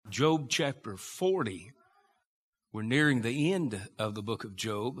Job chapter 40. We're nearing the end of the book of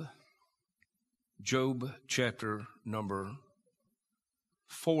Job. Job chapter number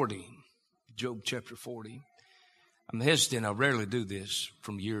 40. Job chapter 40. I'm hesitant. I rarely do this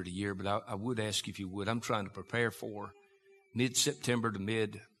from year to year, but I would ask if you would. I'm trying to prepare for mid-September to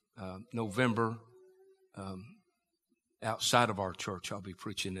mid-November. Outside of our church, I'll be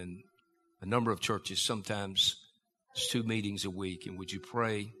preaching in a number of churches. Sometimes it's 2 meetings a week. And would you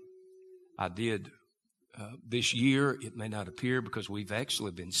pray? I did this year. It may not appear because we've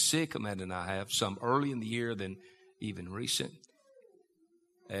actually been sick. Amanda and I have, some early in the year than even recent.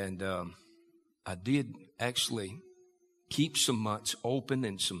 And I did actually keep some months open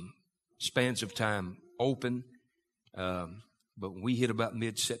and some spans of time open. But when we hit about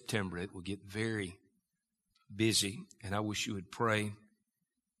mid-September, it will get very busy. And I wish you would pray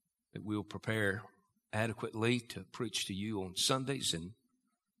that we'll prepare adequately to preach to you on Sundays.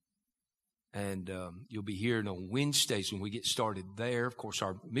 And you'll be hearing on Wednesdays when we get started there. Of course,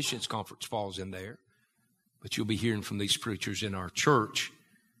 our missions conference falls in there. But you'll be hearing from these preachers in our church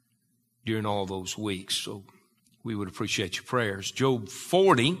during all those weeks. So we would appreciate your prayers. Job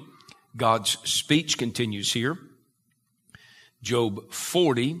 40, God's speech continues here. Job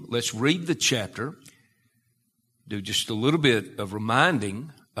 40, let's read the chapter. Do just a little bit of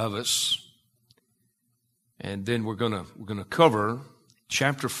reminding of us. And then we're gonna cover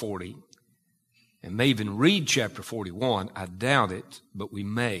chapter 40. And may even read chapter 41. I doubt it, but we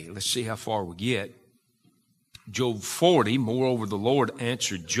may. Let's see how far we get. Job 40, moreover the Lord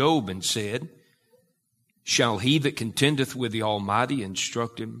answered Job and said, shall he that contendeth with the Almighty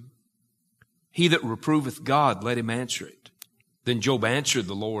instruct him? He that reproveth God, let him answer it. Then Job answered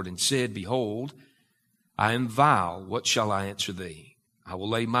the Lord and said, behold, I am vile. What shall I answer thee? I will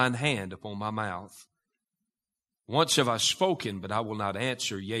lay mine hand upon my mouth. Once have I spoken, but I will not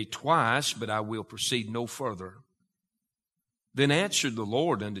answer. Yea, twice, but I will proceed no further. Then answered the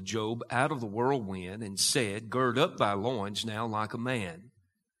Lord unto Job out of the whirlwind, and said, gird up thy loins now like a man.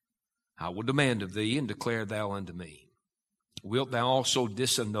 I will demand of thee, and declare thou unto me. Wilt thou also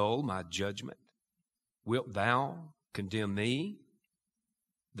disannul my judgment? Wilt thou condemn me,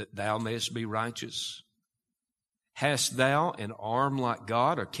 that thou mayest be righteous? Hast thou an arm like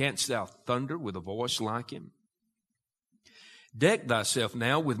God, or canst thou thunder with a voice like him? Deck thyself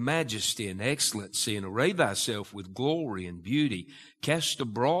now with majesty and excellency, and array thyself with glory and beauty. Cast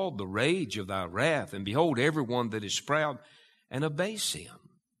abroad the rage of thy wrath, and behold every one that is proud, and abase him.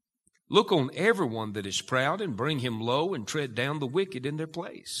 Look on every one that is proud, and bring him low, and tread down the wicked in their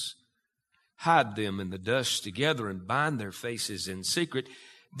place. Hide them in the dust together, and bind their faces in secret.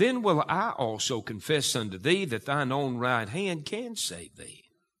 Then will I also confess unto thee that thine own right hand can save thee.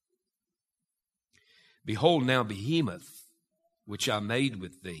 Behold now Behemoth, which I made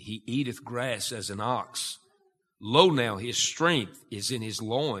with thee. He eateth grass as an ox. Lo now, his strength is in his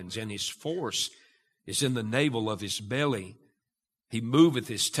loins, and his force is in the navel of his belly. He moveth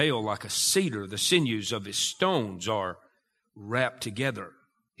his tail like a cedar. The sinews of his stones are wrapped together.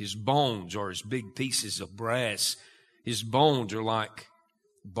 His bones are as big pieces of brass. His bones are like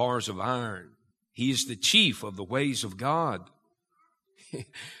bars of iron. He is the chief of the ways of God.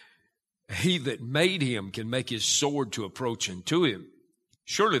 He that made him can make his sword to approach unto him.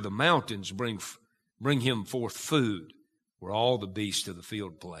 Surely the mountains bring him forth food, where all the beasts of the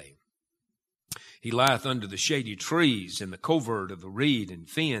field play. He lieth under the shady trees in the covert of the reed and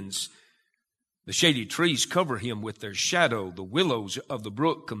fens. The shady trees cover him with their shadow. The willows of the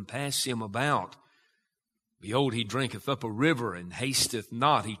brook compass him about. Behold, he drinketh up a river and hasteth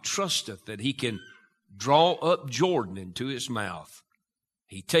not. He trusteth that he can draw up Jordan into his mouth.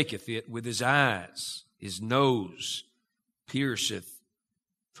 He taketh it with his eyes. His nose pierceth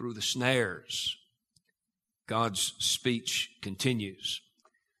through the snares. God's speech continues.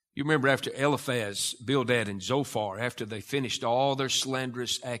 You remember after Eliphaz, Bildad, and Zophar, after they finished all their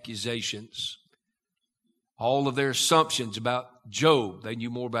slanderous accusations, all of their assumptions about Job, they knew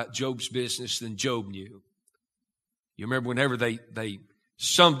more about Job's business than Job knew. You remember whenever they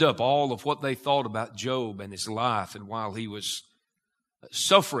summed up all of what they thought about Job and his life, and while he was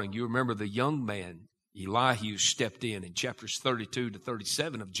suffering, you remember the young man, Elihu, stepped in chapters 32 to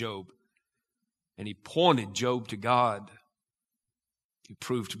 37 of Job, and he pointed Job to God. He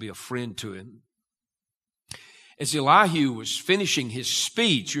proved to be a friend to him. As Elihu was finishing his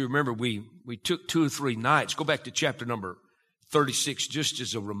speech, you remember we took 2 or 3 nights. Go back to chapter number 36 just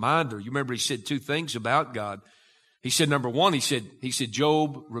as a reminder. You remember he said 2 things about God. He said, number 1, he said,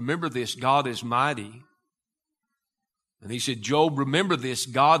 Job, remember this, God is mighty. And he said, Job, remember this,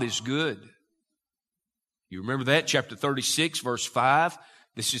 God is good. You remember that? Chapter 36, verse 5.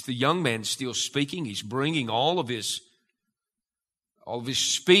 This is the young man still speaking. He's bringing all of his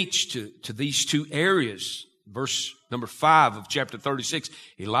speech to these two areas. Verse number 5 of chapter 36,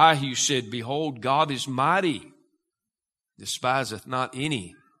 Elihu said, "Behold, God is mighty, despiseth not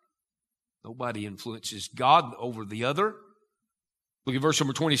any." Nobody influences God over the other. Look at verse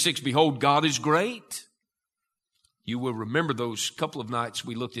number 26, "Behold, God is great." You will remember those couple of nights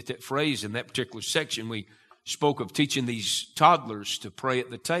we looked at that phrase in that particular section. We spoke of teaching these toddlers to pray at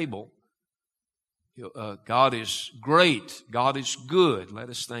the table. God is great. God is good. Let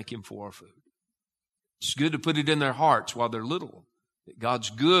us thank Him for our food. It's good to put it in their hearts while they're little, that God's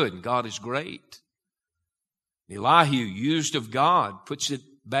good and God is great. Elihu, used of God, puts it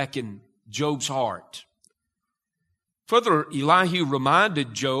back in Job's heart. Further, Elihu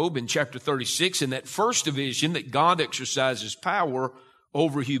reminded Job in chapter 36 in that first division that God exercises power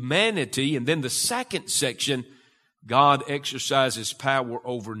over humanity. And then the second section, God exercises power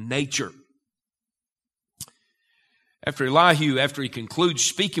over nature. After he concludes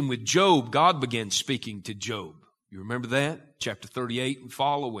speaking with Job, God begins speaking to Job. You remember that? Chapter 38 and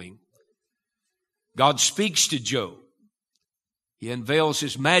following. God speaks to Job. He unveils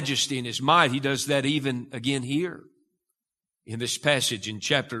His majesty and His might. He does that even again here in this passage in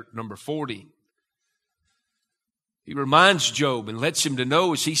chapter number 40. He reminds Job and lets him to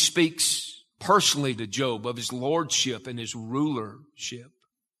know as he speaks personally to Job of His lordship and His rulership,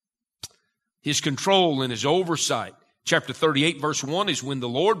 His control and His oversight. Chapter 38 verse 1 is when the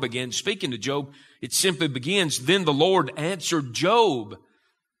Lord began speaking to Job. It simply begins, "Then the Lord answered Job."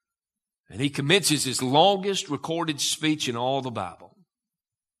 And he commences his longest recorded speech in all the Bible.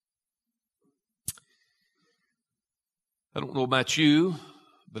 I don't know about you,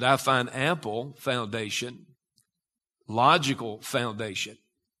 but I find ample foundation, logical foundation,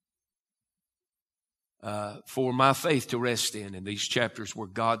 for my faith to rest in these chapters where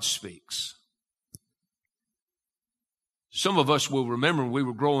God speaks. Some of us will remember when we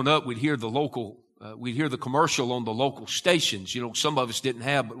were growing up, we'd hear the commercial on the local stations. You know, some of us didn't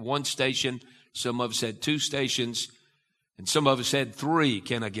have but one station. Some of us had 2 stations. And some of us had 3.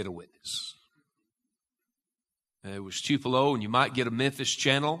 Can I get a witness? It was Tupelo, and you might get a Memphis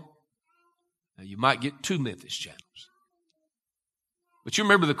channel. You might get 2 Memphis channels. But you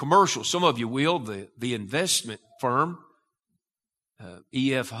remember the commercial. Some of you will. The investment firm,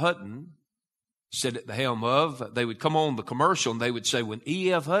 E.F. Hutton, said at the helm of, they would come on the commercial and they would say, when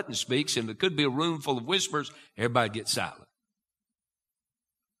E.F. Hutton speaks, and there could be a room full of whispers, everybody gets silent.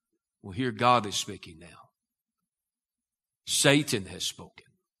 Well, here God is speaking now. Satan has spoken.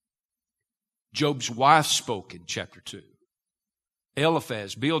 Job's wife spoke in chapter 2.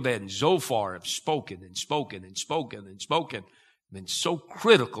 Eliphaz, Bildad, and Zophar have spoken and spoken and spoken and spoken, been so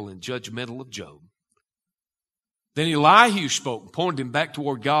critical and judgmental of Job. Then Elihu spoke and pointed him back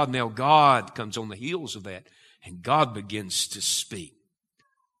toward God. Now God comes on the heels of that, and God begins to speak.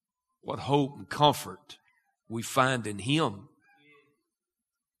 What hope and comfort we find in Him.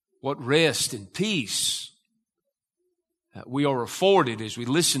 What rest and peace we are afforded as we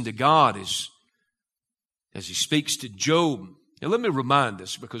listen to God as He speaks to Job. Now let me remind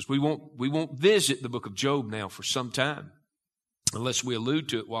us, because we won't visit the book of Job now for some time, unless we allude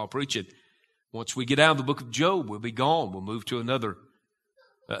to it while preaching. Once we get out of the book of Job, we'll be gone. We'll move to another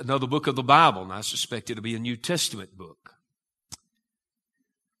book of the Bible, and I suspect it'll be a New Testament book.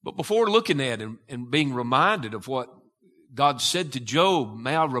 But before looking at it and being reminded of what God said to Job,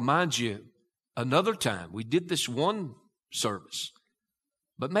 may I remind you another time. We did this one service,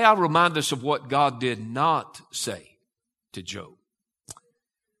 but may I remind us of what God did not say to Job.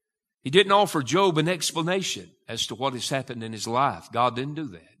 He didn't offer Job an explanation as to what has happened in his life. God didn't do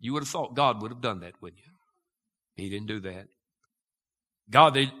that. You would have thought God would have done that, wouldn't you? He didn't do that.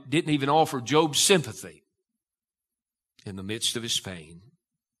 God didn't even offer Job sympathy in the midst of his pain.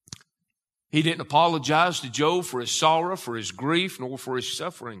 He didn't apologize to Job for his sorrow, for his grief, nor for his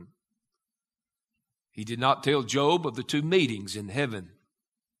suffering. He did not tell Job of the 2 meetings in heaven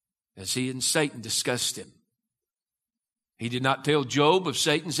as he and Satan discussed him. He did not tell Job of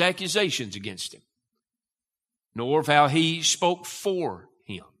Satan's accusations against him, nor of how he spoke for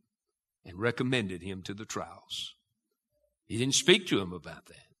him and recommended him to the trials. He didn't speak to him about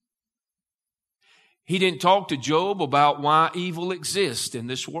that. He didn't talk to Job about why evil exists in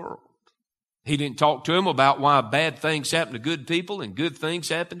this world. He didn't talk to him about why bad things happen to good people and good things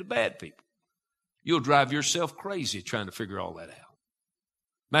happen to bad people. You'll drive yourself crazy trying to figure all that out.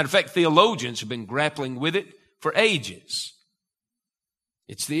 Matter of fact, theologians have been grappling with it for ages.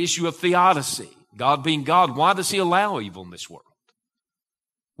 It's the issue of theodicy. God being God, why does He allow evil in this world?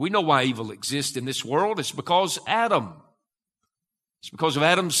 We know why evil exists in this world. It's because Adam It's because of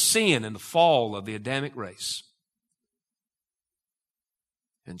Adam's sin and the fall of the Adamic race.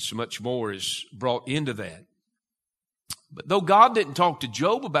 And so much more is brought into that. But though God didn't talk to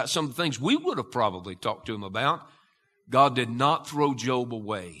Job about some of the things we would have probably talked to him about, God did not throw Job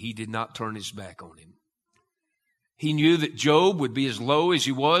away. He did not turn his back on him. He knew that Job would be as low as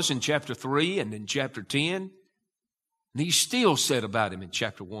he was in chapter 3 and in chapter 10. And he still said about him in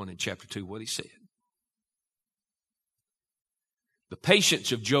chapter 1 and chapter 2 what he said. The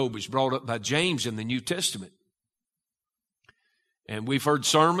patience of Job is brought up by James in the New Testament. And we've heard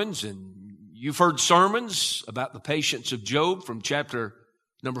sermons, and you've heard sermons about the patience of Job from chapter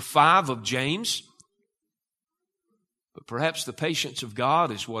number 5 of James. But perhaps the patience of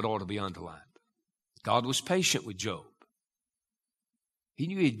God is what ought to be underlined. God was patient with Job. He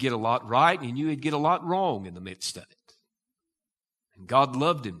knew he'd get a lot right, and he knew he'd get a lot wrong in the midst of it. And God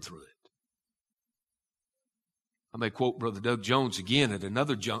loved him through it. I may quote Brother Doug Jones again at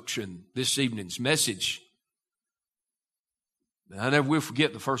another junction this evening's message. I never will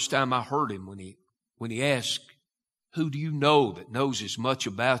forget the first time I heard him when he asked, "Who do you know that knows as much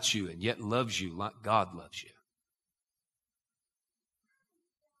about you and yet loves you like God loves you?"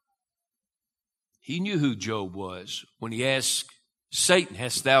 He knew who Job was when he asked Satan,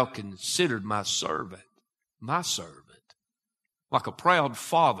 "Hast thou considered my servant, like a proud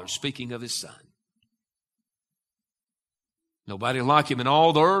father speaking of his son?" Nobody like him in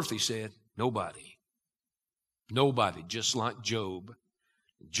all the earth, he said. Nobody. Nobody just like Job.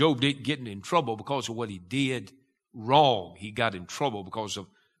 Job didn't get in trouble because of what he did wrong. He got in trouble because of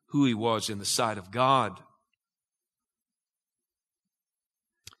who he was in the sight of God.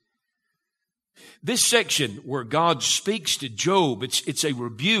 This section where God speaks to Job, it's a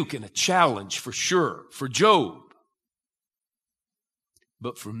rebuke and a challenge for sure, for Job.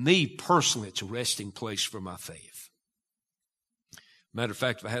 But for me personally, it's a resting place for my faith. Matter of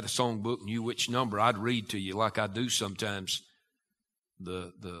fact, if I had a songbook and knew which number, I'd read to you like I do sometimes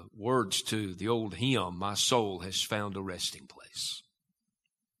the words to the old hymn, "My soul has found a resting place."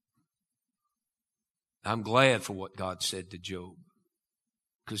 I'm glad for what God said to Job,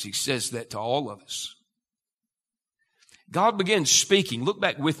 because he says that to all of us. God begins speaking. Look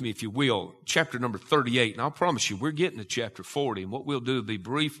back with me, if you will, chapter number 38. And I'll promise you, we're getting to chapter 40. And what we'll do is be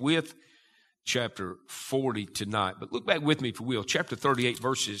brief with chapter 40 tonight. But look back with me, if you will. Chapter 38,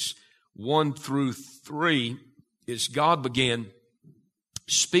 verses 1 through 3, is God began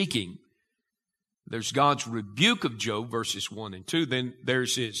speaking. There's God's rebuke of Job, verses 1 and 2. Then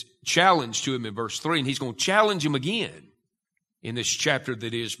there's his challenge to him in verse 3. And he's going to challenge him again in this chapter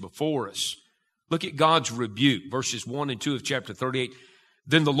that is before us. Look at God's rebuke, verses 1 and 2 of chapter 38.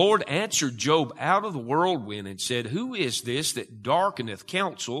 Then the Lord answered Job out of the whirlwind and said, "Who is this that darkeneth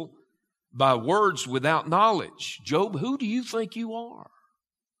counsel by words without knowledge?" Job, who do you think you are,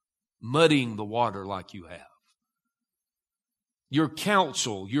 muddying the water like you have? Your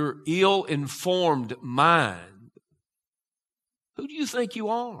counsel, your ill-informed mind, who do you think you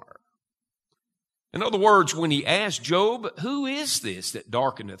are? In other words, when he asked Job, "Who is this that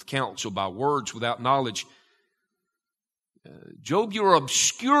darkeneth counsel by words without knowledge?" Job, you're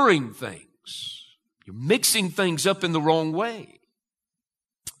obscuring things. You're mixing things up in the wrong way.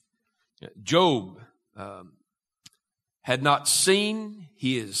 Job had not seen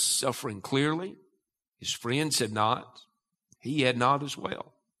his suffering clearly. His friends had not. He had not as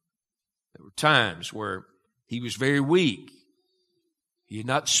well. There were times where he was very weak. He had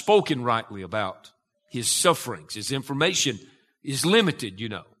not spoken rightly about his sufferings. His information is limited, you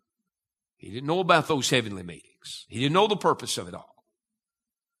know. He didn't know about those heavenly meetings. He didn't know the purpose of it all.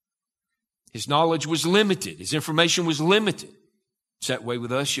 His knowledge was limited. His information was limited. It's that way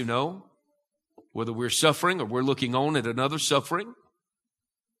with us, you know. Whether we're suffering or we're looking on at another suffering,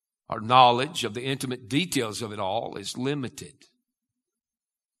 our knowledge of the intimate details of it all is limited.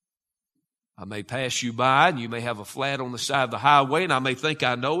 I may pass you by and you may have a flat on the side of the highway and I may think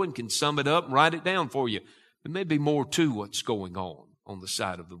I know and can sum it up and write it down for you. There may be more to what's going on the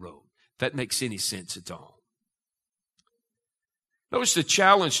side of the road. If that makes any sense at all. Notice the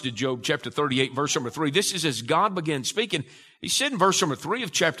challenge to Job, chapter 38, verse number 3. This is as God began speaking. He said in verse number 3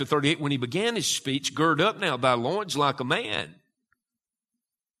 of chapter 38, when he began his speech, "Gird up now thy loins like a man.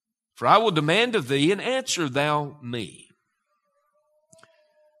 For I will demand of thee, and answer thou me."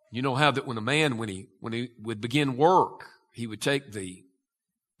 You know how that when a man, when he would begin work, he would take the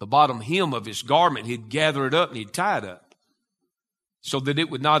bottom hem of his garment, he'd gather it up and he'd tie it up so that it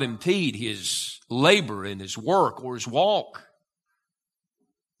would not impede his labor and his work or his walk.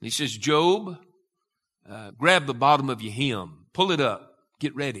 And he says, "Job, grab the bottom of your hem, pull it up,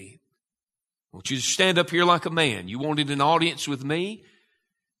 get ready. I want you to stand up here like a man. You wanted an audience with me?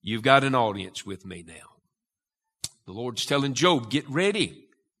 You've got an audience with me now. The Lord's telling Job, get ready.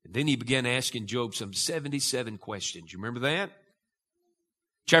 And then he began asking Job some 77 questions. You remember that?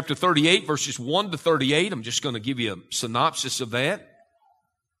 Chapter 38, verses 1 to 38. I'm just going to give you a synopsis of that.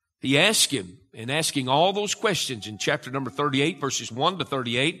 He asked him, and asking all those questions in chapter number 38, verses 1 to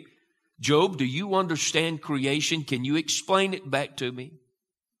 38, Job, do you understand creation? Can you explain it back to me?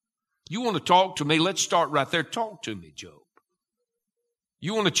 You want to talk to me? Let's start right there. Talk to me, Job.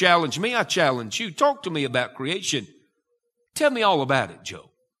 You want to challenge me? I challenge you. Talk to me about creation. Tell me all about it, Job.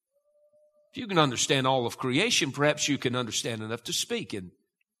 If you can understand all of creation, perhaps you can understand enough to speak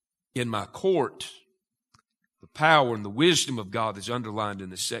in my court. The power and the wisdom of God is underlined in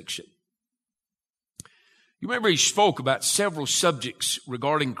this section. You remember he spoke about several subjects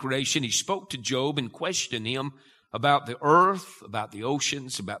regarding creation. He spoke to Job and questioned him about the earth, about the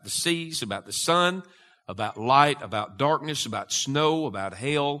oceans, about the seas, about the sun, about light, about darkness, about snow, about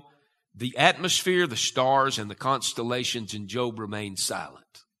hail, the atmosphere, the stars, and the constellations, and Job remained silent.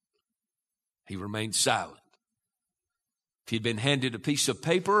 He remained silent. If he'd been handed a piece of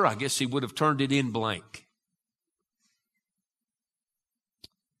paper, I guess he would have turned it in blank.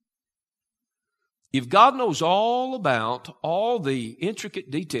 If God knows all about all the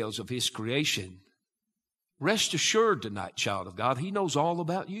intricate details of His creation, rest assured tonight, child of God, He knows all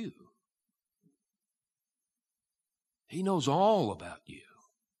about you. He knows all about you.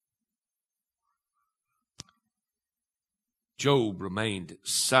 Job remained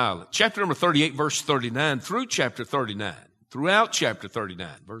silent. Chapter number 38, verse 39, throughout chapter 39,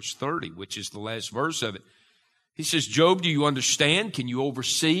 verse 30, which is the last verse of it, he says, Job, do you understand? Can you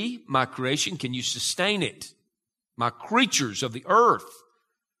oversee my creation? Can you sustain it? My creatures of the earth,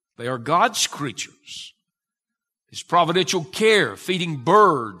 they are God's creatures. His providential care, feeding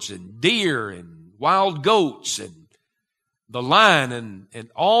birds and deer and wild goats and the lion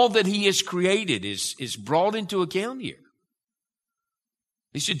and all that He has created is brought into account here.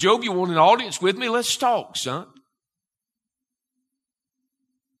 He said, Job, you want an audience with me? Let's talk, son.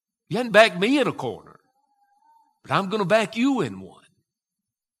 You hadn't backed me in a corner, but I'm going to back you in one.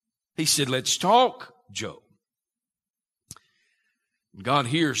 He said, let's talk, Job. God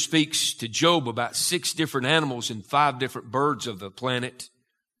here speaks to Job about 6 different animals and 5 different birds of the planet.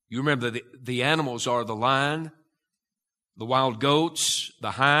 You remember the animals are the lion, the wild goats,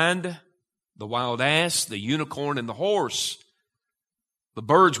 the hind, the wild ass, the unicorn, and the horse. The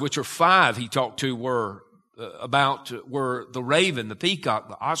birds, which are 5 he talked to, were the raven, the peacock,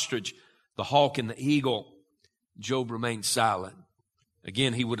 the ostrich, the hawk, and the eagle. Job remained silent.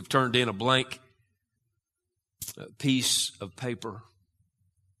 Again, he would have turned in a blank piece of paper.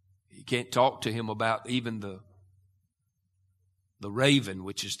 You can't talk to him about even the raven,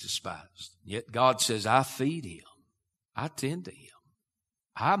 which is despised. Yet God says, I feed him. I tend to him.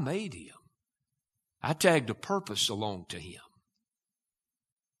 I made him. I tagged a purpose along to him.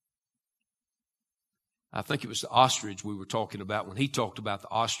 I think it was the ostrich we were talking about when he talked about the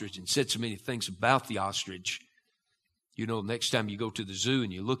ostrich and said so many things about the ostrich. You know, next time you go to the zoo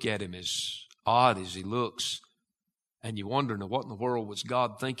and you look at him, as odd as he looks, and you wonder, now, what in the world was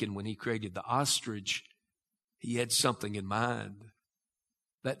God thinking when He created the ostrich? He had something in mind.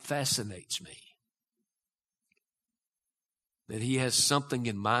 That fascinates me. That He has something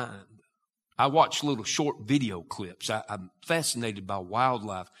in mind. I watch little short video clips. I'm fascinated by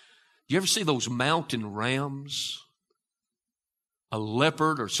wildlife. Do you ever see those mountain rams? A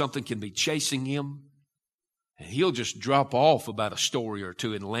leopard or something can be chasing him, and he'll just drop off about a story or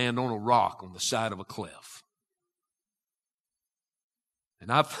two and land on a rock on the side of a cliff.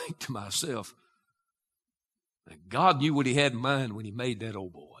 And I think to myself, that God knew what He had in mind when He made that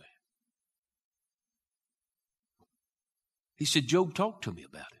old boy. He said, Job, talk to me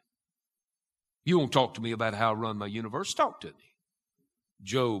about it. You won't talk to me about how I run my universe. Talk to me.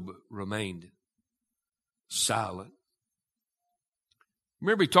 Job remained silent.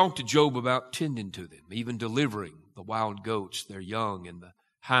 Remember, he talked to Job about tending to them, even delivering the wild goats, their young, and the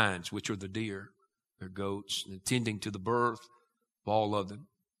hinds, which are the deer, their goats, and tending to the birth of all of them.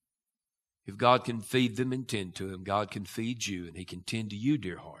 If God can feed them and tend to them, God can feed you, and He can tend to you,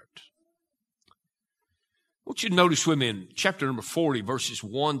 dear heart. I want you to notice with me in chapter number 40, verses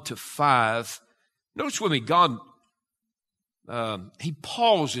 1 to 5. Notice with me, God, He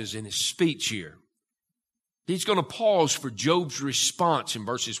pauses in His speech here. He's going to pause for Job's response in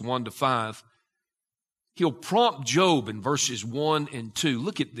verses 1 to 5. He'll prompt Job in verses 1 and 2.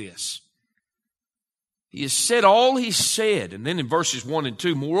 Look at this. He has said all He said. And then in verses 1 and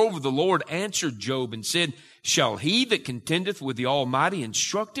 2, moreover, the Lord answered Job and said, shall he that contendeth with the Almighty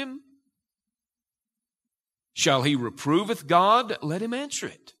instruct him? Shall he reproveth God? Let him answer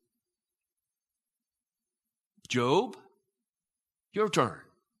it. Job, your turn.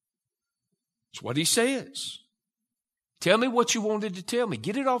 That's what he says. Tell me what you wanted to tell me.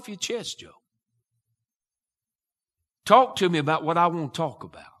 Get it off your chest, Job. Talk to me about what I want to talk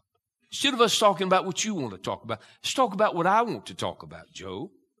about. Instead of us talking about what you want to talk about, let's talk about what I want to talk about, Job.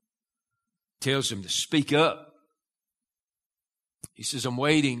 Tells him to speak up. He says, I'm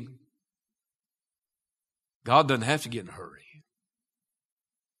waiting. God doesn't have to get in a hurry.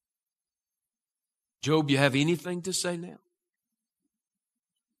 Job, you have anything to say now?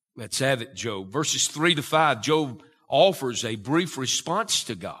 Let's have it, Job. Verses 3-5, Job offers a brief response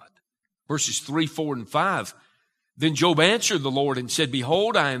to God. Verses 3, 4, and 5. Then Job answered the Lord and said,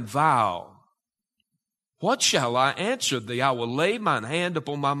 Behold, I am vile. What shall I answer thee? I will lay mine hand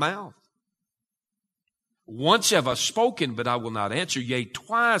upon my mouth. Once have I spoken, but I will not answer. Yea,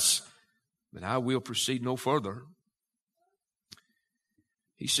 twice, but I will proceed no further.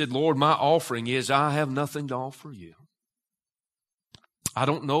 He said, Lord, my offering is I have nothing to offer you. I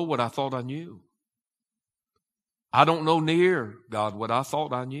don't know what I thought I knew. I don't know near, God, what I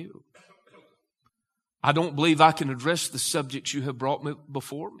thought I knew. I don't believe I can address the subjects you have brought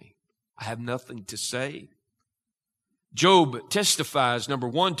before me. I have nothing to say. Job testifies, number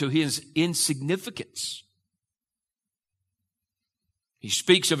one, to his insignificance. He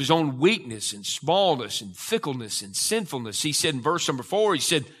speaks of his own weakness and smallness and fickleness and sinfulness. He said in verse number 4, he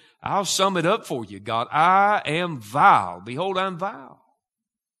said, I'll sum it up for you, God. I am vile. Behold, I'm vile.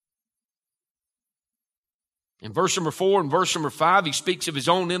 In verse number 4 and verse number 5, he speaks of his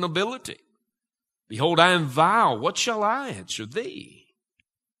own inability. Behold, I am vile. What shall I answer thee?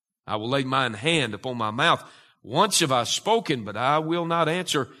 I will lay mine hand upon my mouth. Once have I spoken, but I will not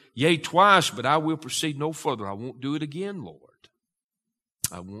answer. Yea, twice, but I will proceed no further. I won't do it again, Lord.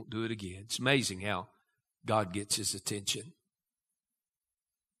 I won't do it again. It's amazing how God gets his attention.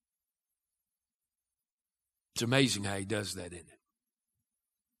 It's amazing how he does that, isn't it?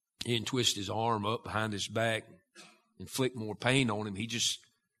 He didn't twist his arm up behind his back, inflict more pain on him. He just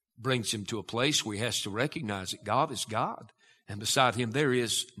brings him to a place where he has to recognize that God is God, and beside him there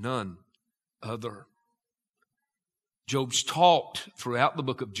is none other. Job's talked throughout the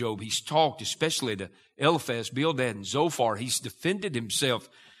book of Job. He's talked especially to Eliphaz, Bildad, and Zophar. He's defended himself.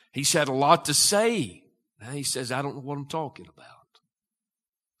 He's had a lot to say. Now he says, I don't know what I'm talking about.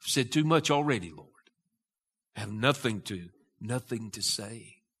 I've said too much already, Lord. I have nothing to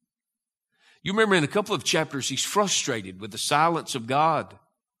say. You remember in a couple of chapters, he's frustrated with the silence of God.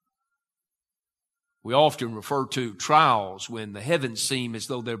 We often refer to trials when the heavens seem as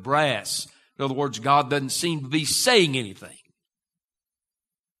though they're brass. In other words, God doesn't seem to be saying anything.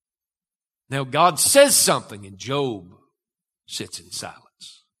 Now God says something and Job sits in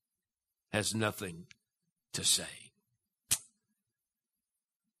silence, has nothing to say.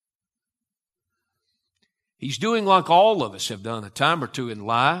 He's doing like all of us have done a time or two in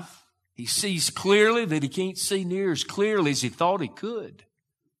life. He sees clearly that he can't see near as clearly as he thought he could.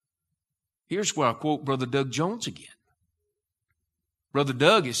 Here's where I quote Brother Doug Jones again. Brother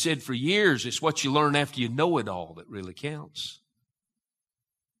Doug has said for years, it's what you learn after you know it all that really counts.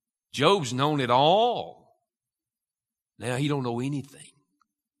 Job's known it all. Now he don't know anything.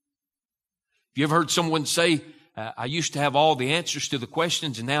 Have you ever heard someone say, I used to have all the answers to the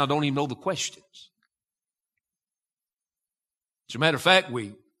questions and now I don't even know the questions? As a matter of fact,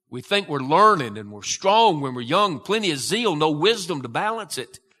 we think we're learning and we're strong when we're young, plenty of zeal, no wisdom to balance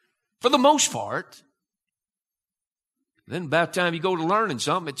it. For the most part. Then about the time you go to learning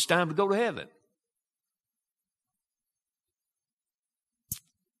something, it's time to go to heaven.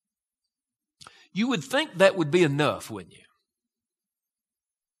 You would think that would be enough, wouldn't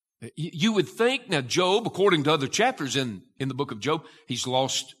you? You would think, now Job, according to other chapters in the book of Job, he's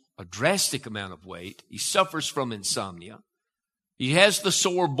lost a drastic amount of weight. He suffers from insomnia. He has the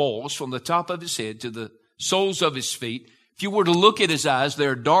sore balls from the top of his head to the soles of his feet. If you were to look at his eyes,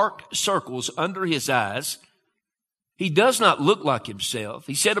 there are dark circles under his eyes. He does not look like himself.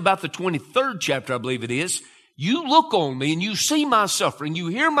 He said about the 23rd chapter, I believe it is, you look on me and you see my suffering. You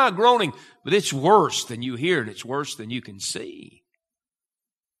hear my groaning, but it's worse than you hear and it's worse than you can see.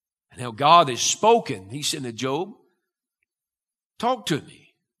 And how God has spoken. He said to Job, talk to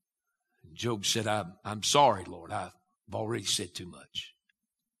me. And Job said, I'm sorry, Lord. I've already said too much.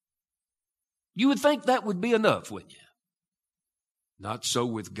 You would think that would be enough, wouldn't you? Not so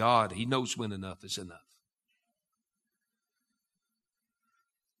with God. He knows when enough is enough.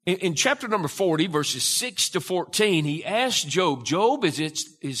 In chapter number 40, verses 6 to 14, he asked Job, Job, is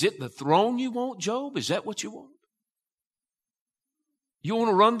it the throne you want, Job? Is that what you want? You want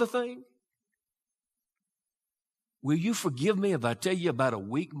to run the thing? will you forgive me if I tell you about a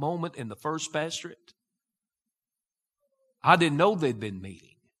weak moment in the first pastorate? I didn't know they'd been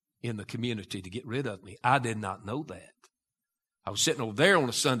meeting in the community to get rid of me. I did not know that. I was sitting over there on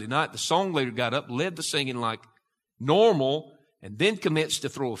a Sunday night. The song leader got up, led the singing like normal, and then commenced to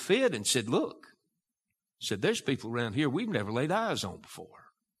throw a fit and said, look, said, there's people around here we've never laid eyes on before.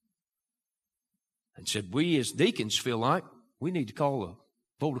 And said, we as deacons feel like we need to call a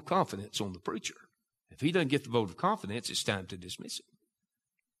vote of confidence on the preacher. If he doesn't get the vote of confidence, it's time to dismiss him.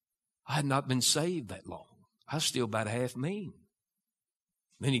 I had not been saved that long. I was still about half mean.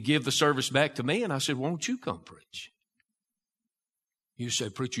 Then he gave the service back to me, and I said, won't you come preach? You say,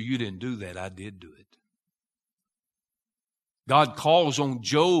 preacher, you didn't do that. I did do it. God calls on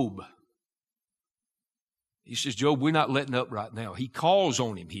Job. He says, Job, we're not letting up right now. He calls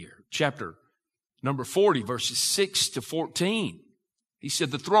on him here. Chapter number 40, verses 6 to 14. He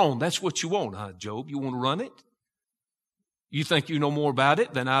said, the throne, that's what you want, huh, Job? You want to run it? You think you know more about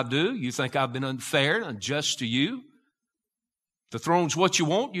it than I do? You think I've been unfair and unjust to you? The throne's what you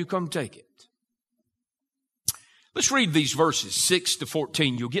want, you come take it. Let's read these verses, 6 to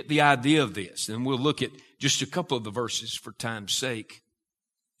 14. You'll get the idea of this. And we'll look at just a couple of the verses for time's sake.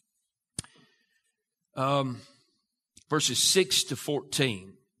 Verses 6 to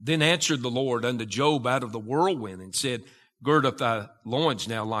 14. Then answered the Lord unto Job out of the whirlwind and said, gird up thy loins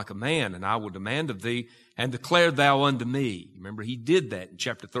now like a man, and I will demand of thee, and declare thou unto me. Remember, he did that in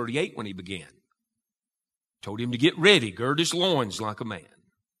chapter 38 when he began. Told him to get ready, gird his loins like a man.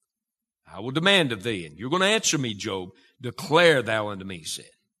 I will demand of thee, and you're going to answer me, Job. Declare thou unto me, he said.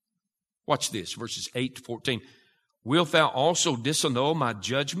 Watch this, verses 8 to 14. Wilt thou also disannul my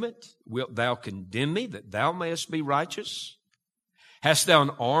judgment? Wilt thou condemn me, that thou mayest be righteous? Hast thou an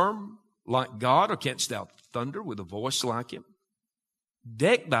arm like God, or canst thou thunder with a voice like him?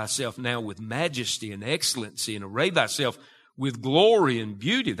 Deck thyself now with majesty and excellency, and array thyself with glory and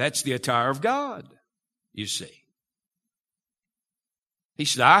beauty. That's the attire of God, you see. He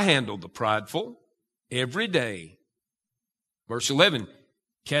said, I handle the prideful every day. Verse 11,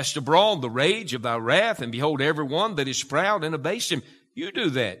 cast abroad the rage of thy wrath, and behold every one that is proud and abase him. You do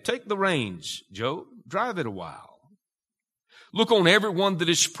that. Take the reins, Job. Drive it a while. Look on every one that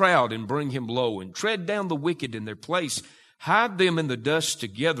is proud and bring him low, and tread down the wicked in their place. Hide them in the dust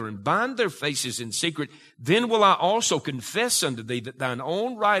together, and bind their faces in secret. Then will I also confess unto thee that thine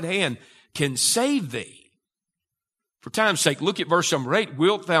own right hand can save thee. For time's sake, look at verse number 8.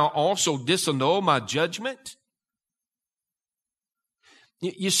 Wilt thou also disannul my judgment?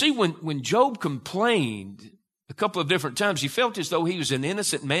 You see, when Job complained a couple of different times, he felt as though he was an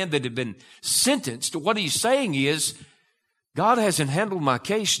innocent man that had been sentenced. What he's saying is, God hasn't handled my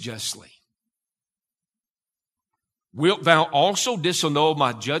case justly. Wilt thou also disannul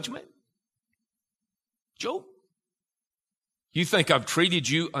my judgment? Job, you think I've treated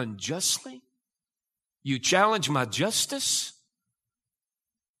you unjustly? You challenge my justice?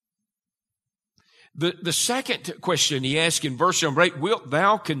 The second question he asked in verse number 8, wilt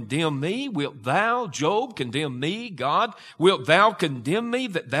thou condemn me? Wilt thou, Job, condemn me, God? Wilt thou condemn me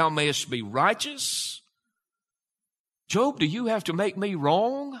that thou mayest be righteous? Job, do you have to make me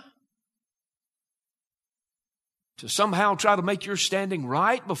wrong to somehow try to make your standing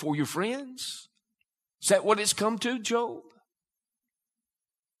right before your friends? Is that what it's come to, Job?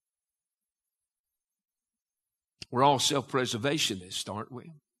 We're all self-preservationists, aren't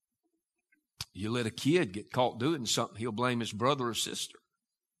we? You let a kid get caught doing something, he'll blame his brother or sister.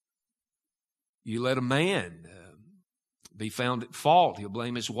 You let a man be found at fault, he'll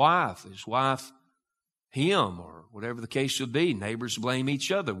blame his wife him, or whatever the case would be. Neighbors blame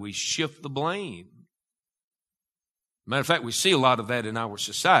each other. We shift the blame. Matter of fact, we see a lot of that in our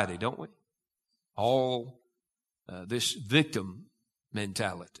society, don't we? All this victim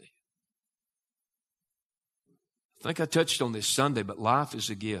mentality. I think I touched on this Sunday, but life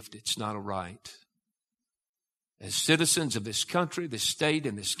is a gift. It's not a right. As citizens of this country, this state,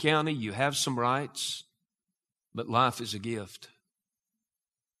 and this county, you have some rights, but life is a gift.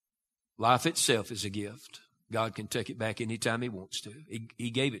 Life itself is a gift. God can take it back anytime He wants to. He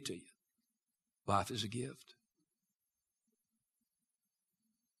gave it to you. Life is a gift.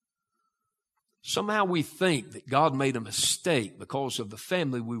 Somehow we think that God made a mistake because of the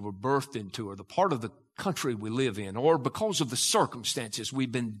family we were birthed into, or the part of the country we live in, or because of the circumstances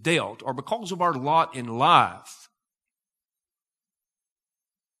we've been dealt, or because of our lot in life.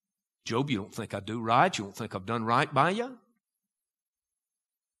 Job, you don't think I do right? You don't think I've done right by you?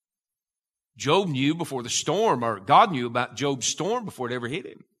 Job knew before the storm, or God knew about Job's storm before it ever hit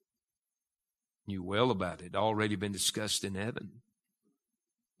him. Knew well about it. Already been discussed in heaven.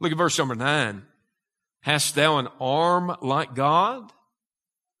 Look at verse number 9. Hast thou an arm like God?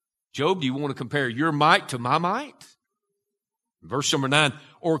 Job, do you want to compare your might to my might? Verse number 9,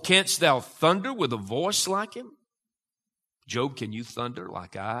 or canst thou thunder with a voice like him? Job, can you thunder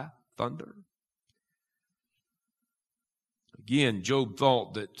like I thunder? Again, Job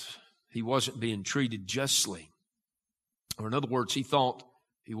thought that he wasn't being treated justly. Or in other words, he thought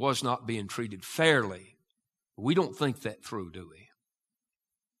he was not being treated fairly. We don't think that through, do we?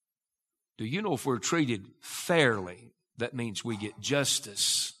 Do you know if we're treated fairly, that means we get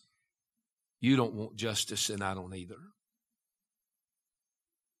justice? You don't want justice, and I don't either.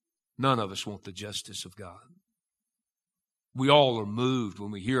 None of us want the justice of God. We all are moved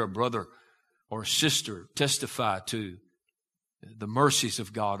when we hear a brother or a sister testify to the mercies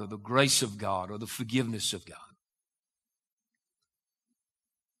of God or the grace of God or the forgiveness of God.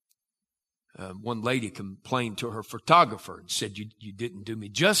 One lady complained to her photographer and said, you didn't do me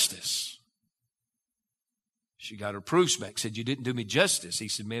justice. She got her proofs back, said, you didn't do me justice. He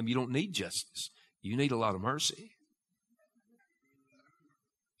said, ma'am, you don't need justice. You need a lot of mercy.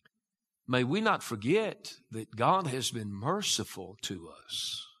 May we not forget that God has been merciful to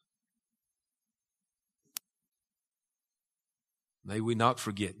us. May we not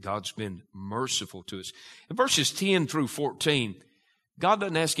forget God's been merciful to us. In verses 10 through 14, God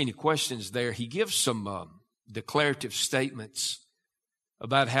doesn't ask any questions there. He gives some declarative statements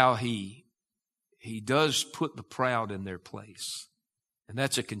about how He does put the proud in their place. And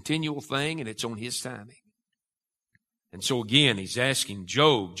that's a continual thing, and it's on His timing. And so again, He's asking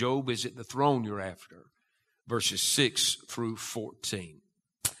Job, Job, is it the throne you're after? Verses 6 through 14.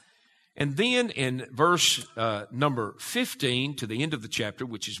 And then in verse number 15 to the end of the chapter,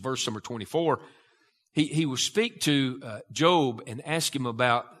 which is verse number 24, he will speak to Job and ask him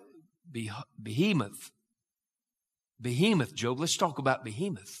about Behemoth. Behemoth, Job, let's talk about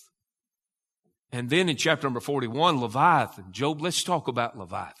Behemoth. And then in chapter number 41, Leviathan. Job, let's talk about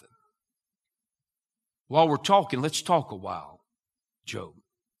Leviathan. While we're talking, let's talk a while, Job.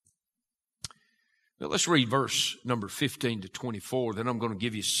 Now let's read verse number 15 to 24. Then I'm going to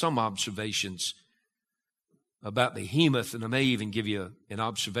give you some observations about Behemoth, and I may even give you an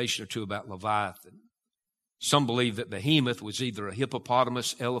observation or two about Leviathan. Some believe that Behemoth was either a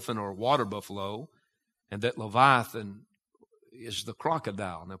hippopotamus, elephant, or a water buffalo, and that Leviathan is the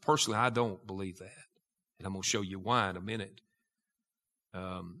crocodile. Now, personally, I don't believe that, and I'm going to show you why in a minute.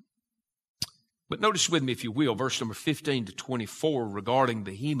 But notice with me, if you will, verse number 15 to 24 regarding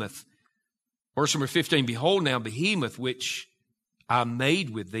Behemoth. Verse number 15, behold now Behemoth, which I made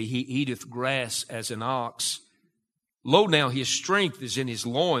with thee, he eateth grass as an ox. Lo now, his strength is in his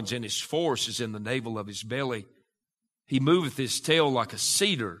loins, and his force is in the navel of his belly. He moveth his tail like a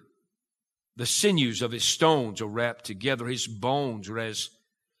cedar. The sinews of his stones are wrapped together. His bones are as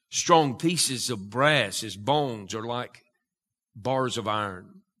strong pieces of brass. His bones are like bars of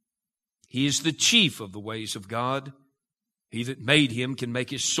iron. He is the chief of the ways of God. He that made him can make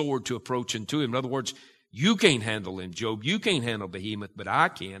his sword to approach unto him. In other words, you can't handle him, Job. You can't handle Behemoth, but I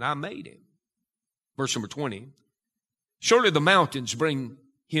can. I made him. Verse number 20. Surely the mountains bring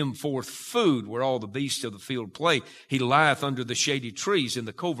him forth food where all the beasts of the field play. He lieth under the shady trees in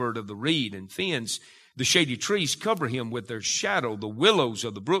the covert of the reed and fens. The shady trees cover him with their shadow. The willows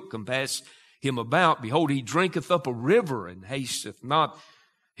of the brook compass him about. Behold, he drinketh up a river and hasteth not.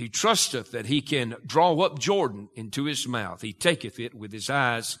 He trusteth that he can draw up Jordan into his mouth. He taketh it with his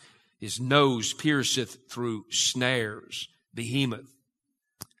eyes. His nose pierceth through snares. Behemoth.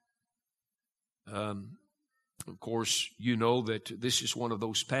 Of course, you know that this is one of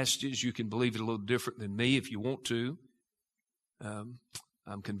those passages. You can believe it a little different than me if you want to.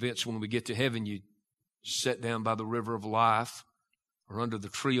 I'm convinced when we get to heaven, you sit down by the river of life or under the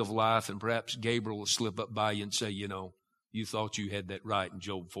tree of life, and perhaps Gabriel will slip up by you and say, you know, you thought you had that right in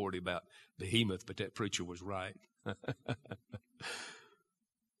Job 40 about Behemoth, but that preacher was right. A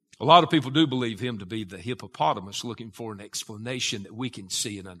lot of people do believe him to be the hippopotamus, looking for an explanation that we can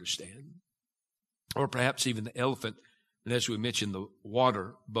see and understand. Or perhaps even the elephant, and as we mentioned, the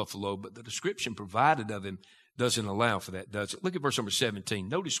water buffalo, but the description provided of him doesn't allow for that, does it? Look at verse number 17.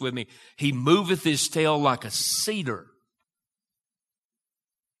 Notice with me, he moveth his tail like a cedar.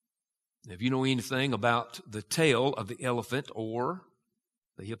 If you know anything about the tail of the elephant or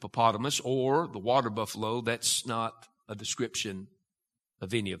the hippopotamus or the water buffalo, that's not a description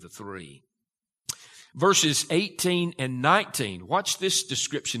of any of the three. Verses 18 and 19. Watch this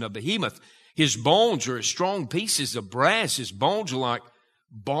description of Behemoth. His bones are as strong pieces of brass. His bones are like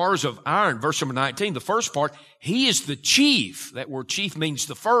bars of iron. Verse number 19, the first part, he is the chief. That word chief means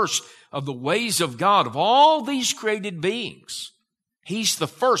the first of the ways of God, of all these created beings. He's the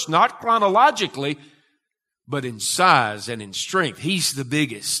first, not chronologically, but in size and in strength, he's the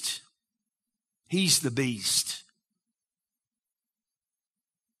biggest. He's the beast.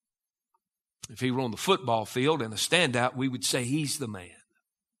 If he were on the football field and a standout, we would say he's the man.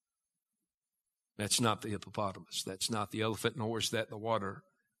 That's not the hippopotamus. That's not the elephant, nor is that the water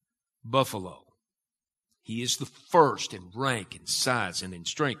buffalo. He is the first in rank, in size, and in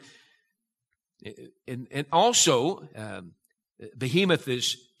strength. And also, Behemoth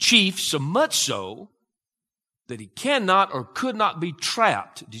is chief, so much so that he cannot or could not be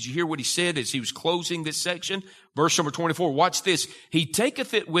trapped. Did you hear what he said as he was closing this section? Verse number 24, watch this. He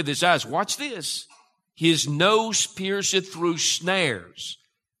taketh it with his eyes. Watch this. His nose pierceth through snares.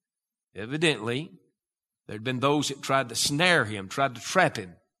 Evidently, there had been those that tried to snare him, tried to trap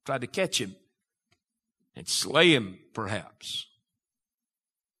him, tried to catch him, and slay him, perhaps.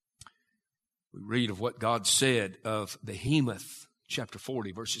 We read of what God said of Behemoth, chapter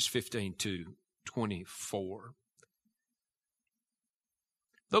 40, verses 15 to 24.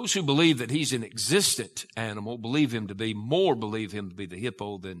 Those who believe that he's an existent animal believe him to be the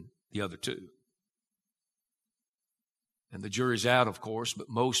hippo than the other two. And the jury's out, of course, but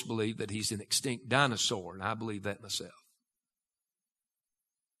most believe that he's an extinct dinosaur, and I believe that myself.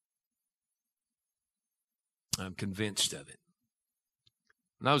 I'm convinced of it.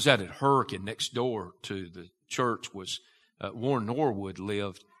 When I was out at Hurricane, next door to the church was Warren Norwood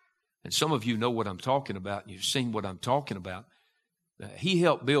lived, and some of you know what I'm talking about, and you've seen what I'm talking about. He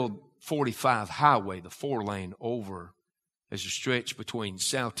helped build 45 Highway, the 4-lane over as a stretch between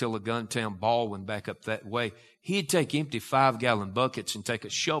Saltillo, Guntown, Baldwin, back up that way. He'd take empty 5-gallon buckets and take a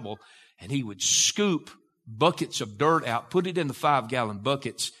shovel, and he would scoop buckets of dirt out, put it in the 5-gallon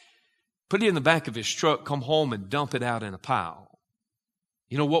buckets, put it in the back of his truck, come home and dump it out in a pile.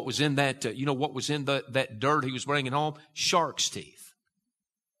 You know what was in that? That dirt he was bringing home? Shark's teeth,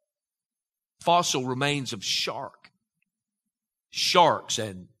 fossil remains of sharks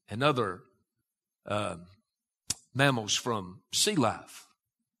and other mammals from sea life.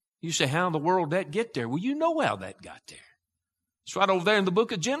 You say, how in the world did that get there? Well, you know how that got there. It's right over there in the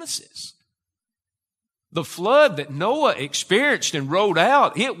book of Genesis. The flood that Noah experienced and rode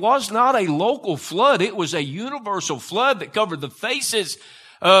out, it was not a local flood. It was a universal flood that covered the faces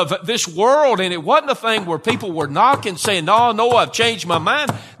of this world. And it wasn't a thing where people were knocking saying, no, I've changed my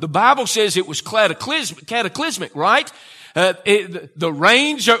mind. The Bible says it was cataclysmic, right? The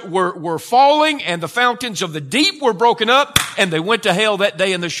rains were falling and the fountains of the deep were broken up and they went to hell that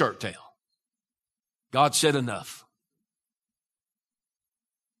day in the shirt tail. God said enough.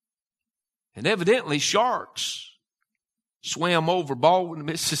 And evidently sharks swam over Baldwin,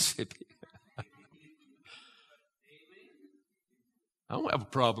 Mississippi. I don't have a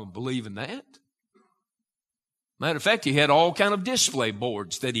problem believing that. Matter of fact, he had all kind of display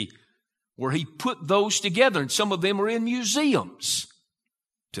boards where he put those together, and some of them are in museums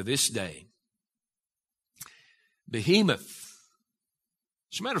to this day. Behemoth.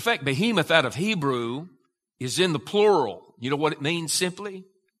 As a matter of fact, behemoth out of Hebrew is in the plural. You know what it means simply?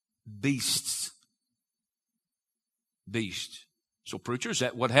 Beasts. Beast. So preacher, is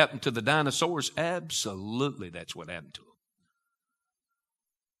that what happened to the dinosaurs? Absolutely, that's what happened to them.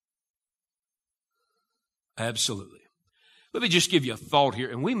 Absolutely. Let me just give you a thought here,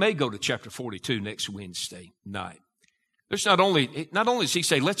 and we may go to chapter 42 next Wednesday night. There's not only does he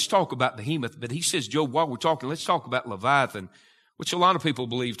say, let's talk about Behemoth, but he says, Job, while we're talking, let's talk about Leviathan, which a lot of people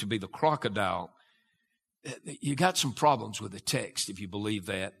believe to be the crocodile. You got some problems with the text if you believe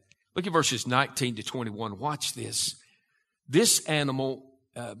that. Look at verses 19 to 21. Watch this. This animal,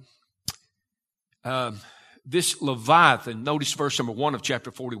 this Leviathan, notice verse number 1 of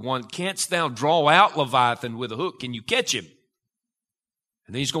chapter 41, canst thou draw out Leviathan with a hook? Can you catch him?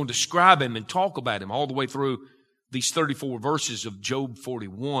 And then he's going to describe him and talk about him all the way through these 34 verses of Job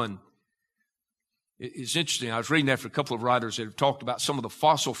 41. It's interesting. I was reading after a couple of writers that have talked about some of the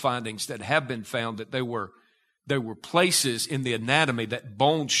fossil findings that have been found, that there were places in the anatomy, that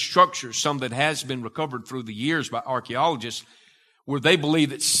bone structure, some that has been recovered through the years by archaeologists, where they believe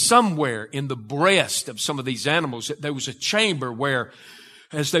that somewhere in the breast of some of these animals, that there was a chamber where,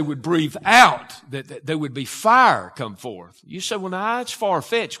 as they would breathe out, that there would be fire come forth. You say, well, now, it's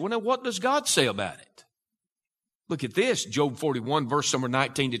far-fetched. Well, now, what does God say about it? Look at this, Job 41, verse number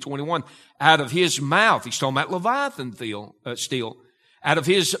 19 to 21. Out of his mouth, he's talking about Leviathan still. Out of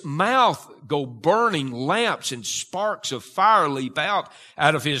his mouth go burning lamps, and sparks of fire leap out.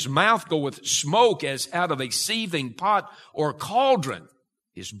 Out of his mouth goeth smoke as out of a seething pot or cauldron.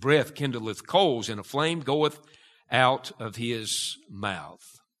 His breath kindleth coals, and a flame goeth out of his mouth.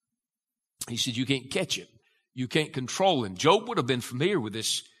 He said, you can't catch him. You can't control him. Job would have been familiar with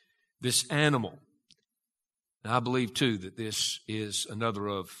this animal. And I believe, too, that this is another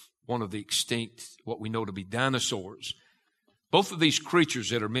of one of the extinct, what we know to be dinosaurs. Both of these creatures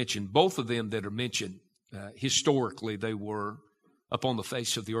that are mentioned, both of them that are mentioned, historically, they were upon the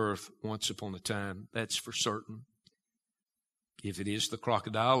face of the earth once upon a time. That's for certain. If it is the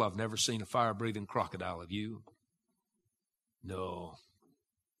crocodile, I've never seen a fire-breathing crocodile. Have you? No.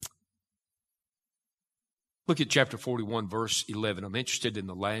 Look at chapter 41, verse 11. I'm interested in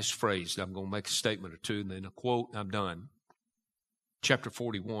the last phrase. I'm going to make a statement or two and then a quote, and I'm done. Chapter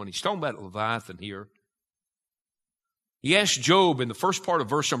 41, he's talking about Leviathan here. He asked Job in the first part of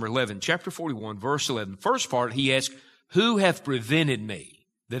verse number 11, chapter 41, verse 11. The first part, he asked, who hath prevented me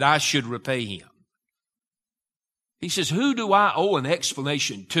that I should repay him? He says, who do I owe an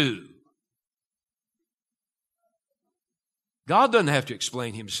explanation to? God doesn't have to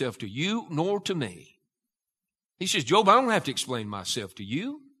explain himself to you nor to me. He says, Job, I don't have to explain myself to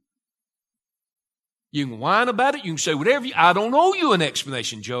you. You can whine about it. You can say whatever. I don't owe you an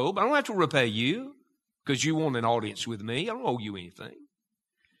explanation, Job. I don't have to repay you because you want an audience with me. I don't owe you anything.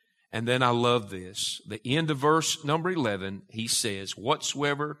 And then I love this. The end of verse number 11, he says,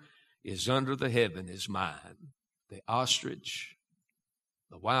 whatsoever is under the heaven is mine. The ostrich,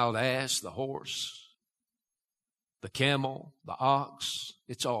 the wild ass, the horse, the camel, the ox,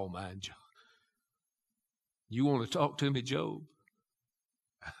 it's all mine, Job. You want to talk to me, Job?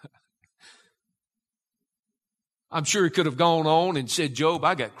 I'm sure he could have gone on and said, Job,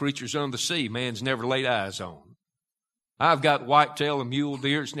 I got creatures under the sea man's never laid eyes on. I've got whitetail and mule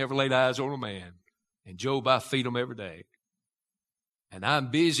deer that's never laid eyes on a man. And Job, I feed them every day. And I'm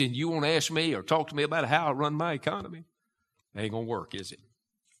busy and you want to ask me or talk to me about how I run my economy? That ain't going to work, is it?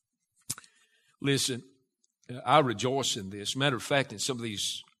 Listen, I rejoice in this. Matter of fact, in some of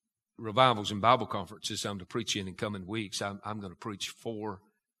these revivals and Bible conferences I'm to preach in coming weeks, I'm going to preach 4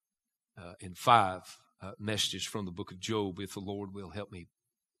 and 5 messages from the book of Job, if the Lord will help me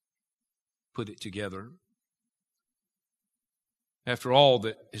put it together. After all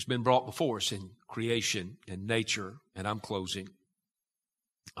that has been brought before us in creation and nature, and I'm closing,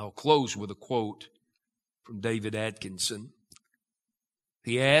 I'll close with a quote from David Atkinson.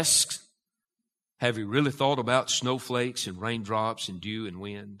 He asks, have you really thought about snowflakes and raindrops and dew and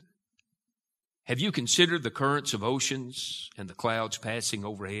wind? Have you considered the currents of oceans and the clouds passing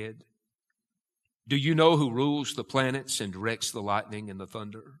overhead? Do you know who rules the planets and directs the lightning and the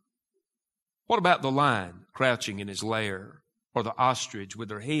thunder? What about the lion crouching in his lair or the ostrich with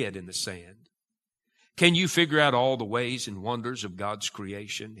her head in the sand? Can you figure out all the ways and wonders of God's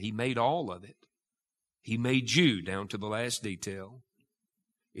creation? He made all of it. He made you down to the last detail.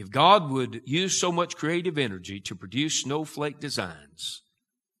 If God would use so much creative energy to produce snowflake designs,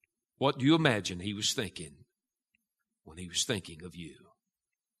 what do you imagine he was thinking when he was thinking of you?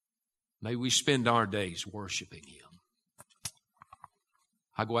 May we spend our days worshiping him.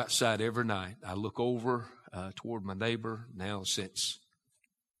 I go outside every night. I look over toward my neighbor now since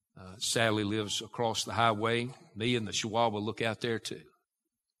Sally lives across the highway. Me and the Chihuahua look out there too.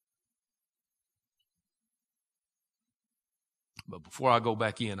 But before I go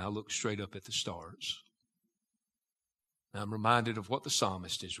back in, I look straight up at the stars. I'm reminded of what the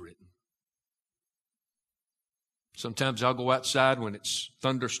psalmist has written. Sometimes I'll go outside when it's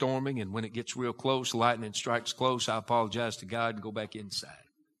thunderstorming, and when it gets real close, lightning strikes close, I apologize to God and go back inside.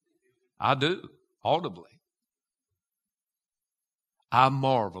 I do, audibly. I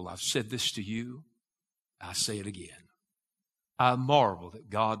marvel. I've said this to you. I say it again. I marvel that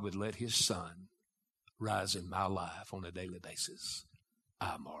God would let his sun rise in my life on a daily basis.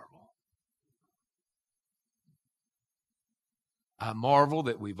 I marvel. I marvel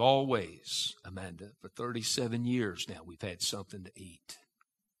that we've always, Amanda, for 37 years now, we've had something to eat.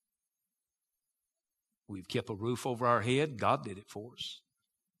 We've kept a roof over our head. God did it for us.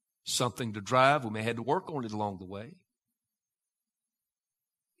 Something to drive. We may have had to work on it along the way.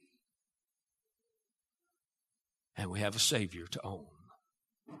 And we have a Savior to own.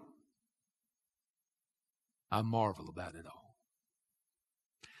 I marvel about it all.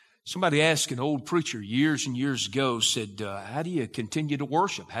 Somebody asked an old preacher years and years ago, said, how do you continue to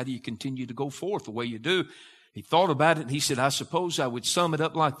worship? How do you continue to go forth the way you do? He thought about it and he said, I suppose I would sum it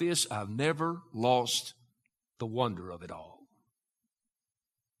up like this. I've never lost the wonder of it all.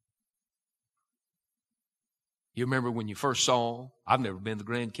 You remember when you first saw, I've never been to the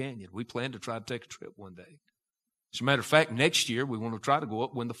Grand Canyon. We planned to try to take a trip one day. As a matter of fact, next year we want to try to go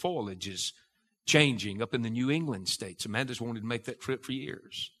up when the foliage is changing up in the New England states. Amanda's wanted to make that trip for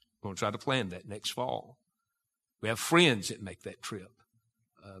years. We're going to try to plan that next fall. We have friends that make that trip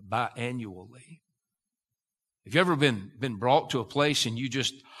biannually. Have you ever been brought to a place and you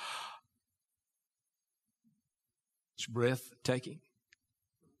just, It's breathtaking.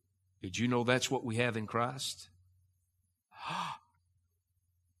 Did you know that's what we have in Christ?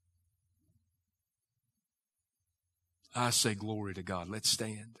 I say glory to God. Let's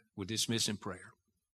stand. We'll dismiss in prayer.